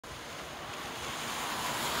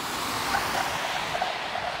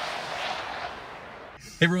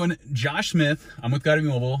Hey everyone, Josh Smith. I'm with Gotta Be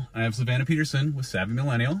Mobile. I have Savannah Peterson with Savvy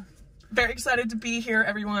Millennial. Very excited to be here,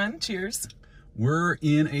 everyone. Cheers. We're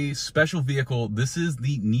in a special vehicle. This is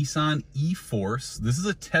the Nissan e-4ORCE. This is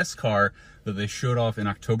a test car that they showed off in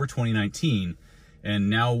October 2019. And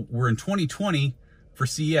now we're in 2020 for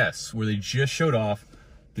CES, where they just showed off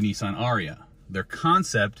the Nissan Ariya, their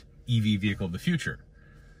concept EV vehicle of the future.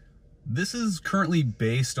 This is currently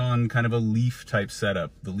based on kind of a Leaf type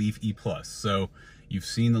setup, the Leaf E+. So you've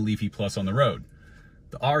seen the Leaf E+ on the road.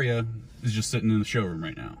 The Ariya is just sitting in the showroom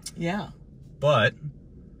right now. Yeah. But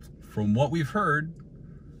from what we've heard,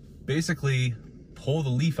 basically pull the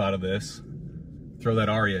Leaf out of this, throw that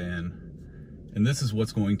Ariya in, and this is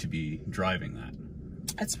what's going to be driving that.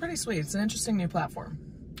 It's pretty sweet. It's an interesting new platform.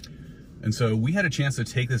 And so we had a chance to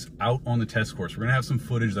take this out on the test course. We're gonna have some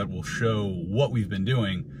footage that will show what we've been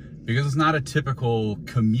doing, because it's not a typical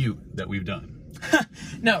commute that we've done.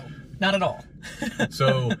 No, not at all.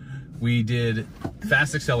 So we did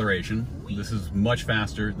fast acceleration. This is much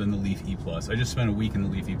faster than the Leaf E+. I just spent a week in the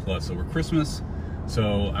Leaf E+ over Christmas,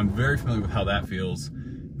 so I'm very familiar with how that feels.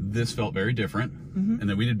 This felt very different. And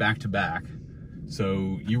then we did back to back.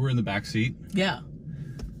 So you were in the back seat. Yeah.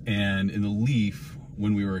 And in the Leaf,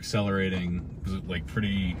 when we were accelerating, was it like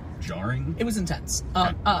pretty jarring? It was intense.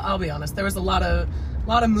 I'll be honest. There was a lot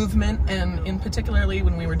of movement, and in particularly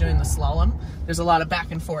when we were doing the slalom, there's a lot of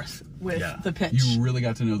back and forth with the pitch. You really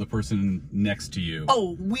got to know the person next to you.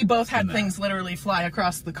 Oh, we both had things literally fly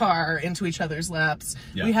across the car into each other's laps.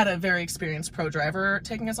 Yeah. We had a very experienced pro driver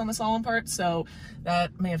taking us on the slalom part, so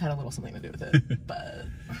that may have had a little something to do with it. But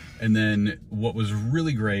And then what was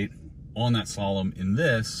really great on that slalom in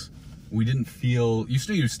this, we didn't feel, you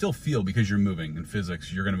still feel, because you're moving in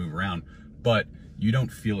physics, you're going to move around, but you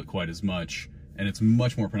don't feel it quite as much, and it's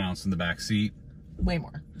much more pronounced in the back seat. way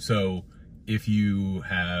more. So if you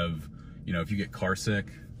have, if you get car sick,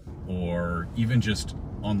 or even just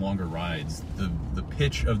on longer rides, the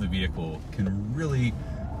pitch of the vehicle can really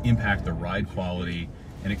impact the ride quality,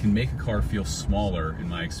 and it can make a car feel smaller, in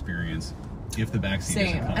my experience, if the back seat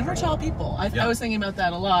isn't comfortable. And we're tall people. I was thinking about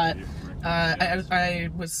that a lot. I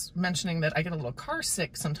was mentioning that I get a little car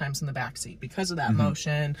sick sometimes in the backseat because of that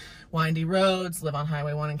motion. Windy roads, live on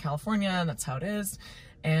Highway 1 in California, and that's how it is.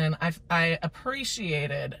 And I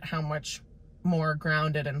appreciated how much more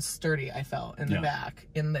grounded and sturdy I felt in the back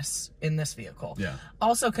in this vehicle. Yeah.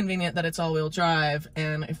 Also convenient that it's all-wheel drive,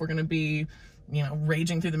 and if we're going to be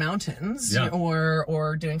raging through the mountains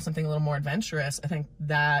or doing something a little more adventurous, I think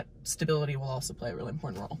that stability will also play a really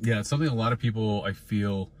important role. Yeah, it's something a lot of people, I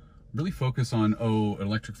feel, really focus on, an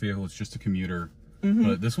electric vehicle, it's just a commuter.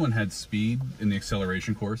 But this one had speed in the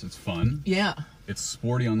acceleration course. It's fun. Yeah. It's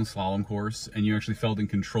sporty on the slalom course, and you actually felt in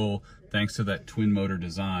control thanks to that twin motor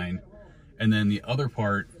design. And then the other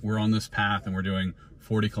part, we're on this path and we're doing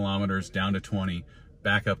 40 kilometers down to 20,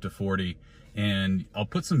 back up to 40. And I'll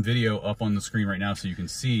put some video up on the screen right now so you can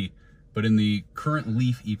see, but in the current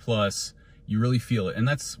Leaf E+, you really feel it. And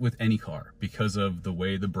that's with any car because of the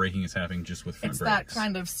way the braking is happening just with front brakes. It's that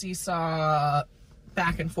kind of seesaw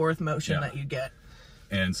back and forth motion that you get.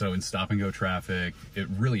 And so in stop and go traffic, it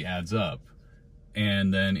really adds up.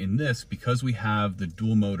 And then in this, because we have the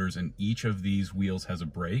dual motors and each of these wheels has a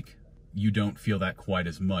brake, you don't feel that quite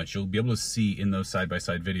as much. You'll be able to see in those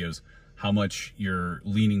side-by-side videos how much you're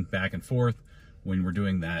leaning back and forth when we're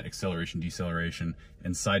doing that acceleration, deceleration,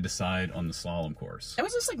 and side to side on the slalom course. It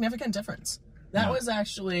was a significant difference. That was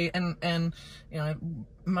actually, and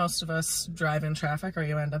most of us drive in traffic or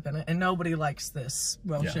you end up in it, and nobody likes this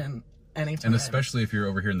motion anytime. And especially if you're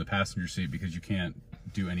over here in the passenger seat, because you can't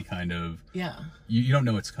do any kind of, you don't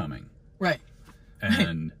know it's coming. Right.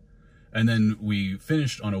 And then we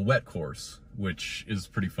finished on a wet course, which is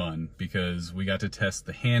pretty fun because we got to test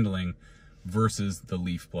the handling versus the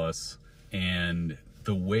Leaf Plus, and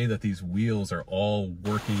the way that these wheels are all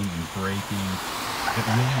working and braking, it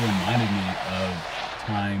really reminded me of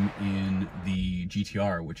time in the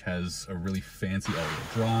GTR, which has a really fancy all-wheel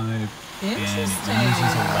drive, and it uses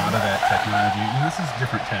a lot of that technology. I mean, this is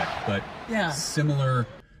different tech, but similar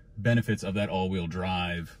benefits of that all-wheel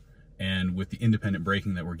drive. And with the independent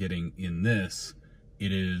braking that we're getting in this,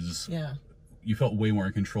 it is, you felt way more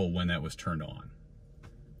in control when that was turned on.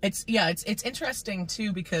 It's interesting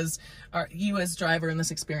too, because you as driver in this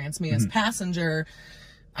experience, me as passenger,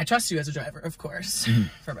 I trust you as a driver, of course,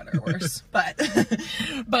 for better or worse. but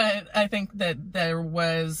I think that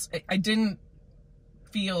I didn't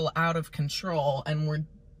feel out of control, and we're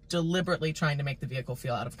deliberately trying to make the vehicle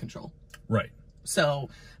feel out of control. Right. So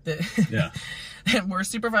Yeah. we're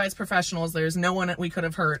supervised professionals. There's no one we could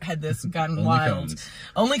have hurt had this gotten Only wild. cones.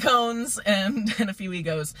 Only cones and a few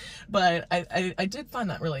egos. But I did find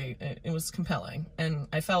that really, it was compelling. And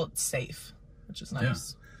I felt safe, which is nice.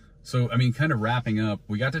 Yeah. So, I mean, kind of wrapping up,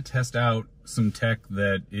 we got to test out some tech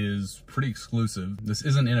that is pretty exclusive. This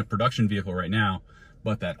isn't in a production vehicle right now,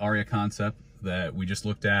 but that Ariya Concept that we just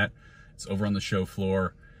looked at, it's over on the show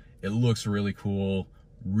floor. It looks really cool,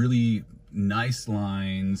 really nice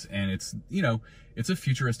lines, and it's, you know, it's a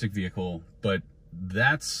futuristic vehicle, but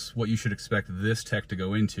that's what you should expect this tech to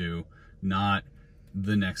go into, not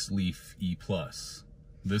the next Leaf E+.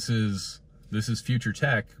 This is future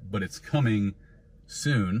tech, but it's coming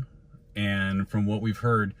soon, and from what we've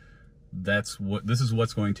heard, this is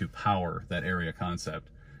what's going to power that Ariya Concept.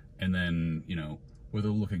 And then, you know, whether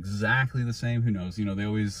it'll look exactly the same, who knows? You know, they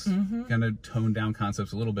always kind of tone down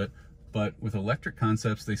concepts a little bit, but with electric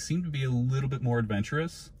concepts, they seem to be a little bit more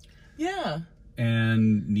adventurous. Yeah.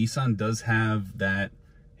 And Nissan does have that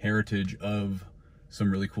heritage of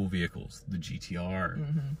some really cool vehicles, the GTR.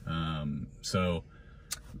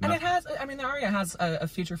 And it has, I mean, the Ariya has a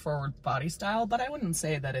future-forward body style, but I wouldn't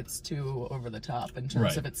say that it's too over the top in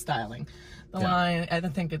terms of its styling. The line, I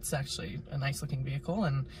think it's actually a nice-looking vehicle,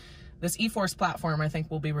 and this e-4ORCE platform, I think,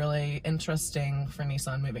 will be really interesting for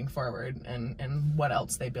Nissan moving forward, and what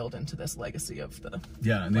else they build into this legacy of the...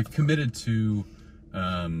 Yeah, and they've committed to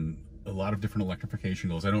a lot of different electrification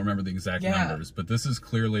goals. I don't remember the exact numbers, but this is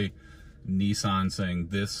clearly Nissan saying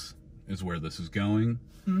this is where this is going.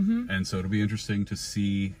 And so it'll be interesting to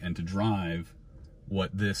see and to drive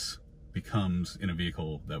what this becomes in a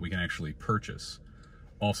vehicle that we can actually purchase.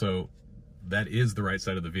 Also, that is the right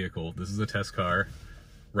side of the vehicle. This is a test car,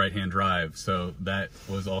 right-hand drive, so that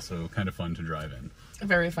was also kind of fun to drive in.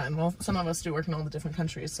 Very fun. Well, some of us do work in all the different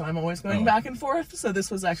countries, so I'm always going back and forth. So this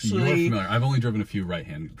was actually... You're familiar. I've only driven a few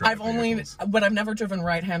right-hand drive vehicles. But I've never driven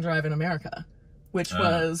right-hand drive in America, which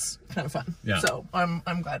was kind of fun. Yeah. So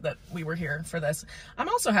I'm glad that we were here for this. I'm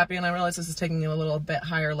also happy, and I realize this is taking you a little bit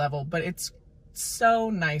higher level, but it's so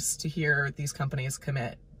nice to hear these companies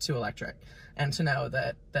commit to electric and to know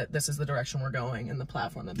that this is the direction we're going and the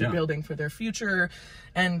platform that they're building for their future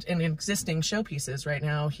and in existing showpieces right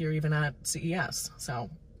now here even at CES. So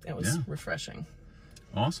it was refreshing.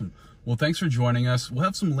 Awesome. Well, thanks for joining us. We'll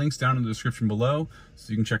have some links down in the description below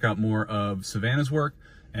so you can check out more of Savannah's work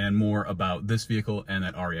and more about this vehicle and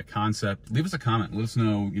that Ariya Concept. Leave us a comment. Let us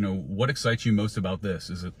know, you know, what excites you most about this.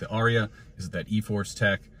 Is it the Ariya? Is it that e-4ORCE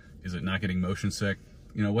tech? Is it not getting motion sick?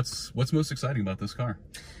 You know, what's most exciting about this car?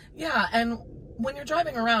 Yeah, and when you're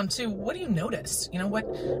driving around too, what do you notice? You know,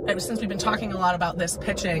 since we've been talking a lot about this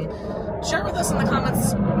pitching, share with us in the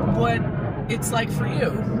comments what it's like for you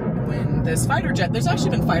when this fighter jet, there's actually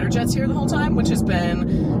been fighter jets here the whole time, which has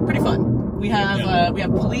been pretty fun. We have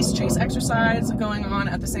police chase exercise going on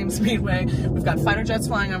at the same speedway. We've got fighter jets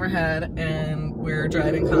flying overhead, and we're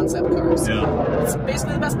driving concept cars. Yeah. It's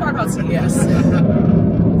basically the best part about CES.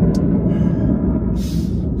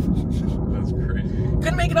 That's crazy.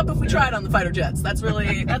 Couldn't make it up if we tried on the fighter jets. That's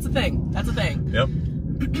a thing. That's a thing. Yep.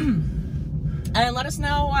 And let us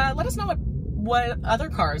know what other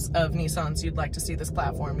cars of Nissans you'd like to see this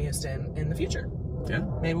platform used in the future. Yeah.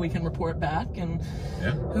 Maybe we can report back, and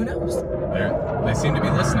who knows? They seem to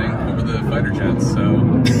be listening over the fighter jets, so.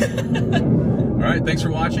 All right, thanks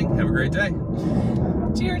for watching. Have a great day.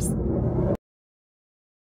 Cheers.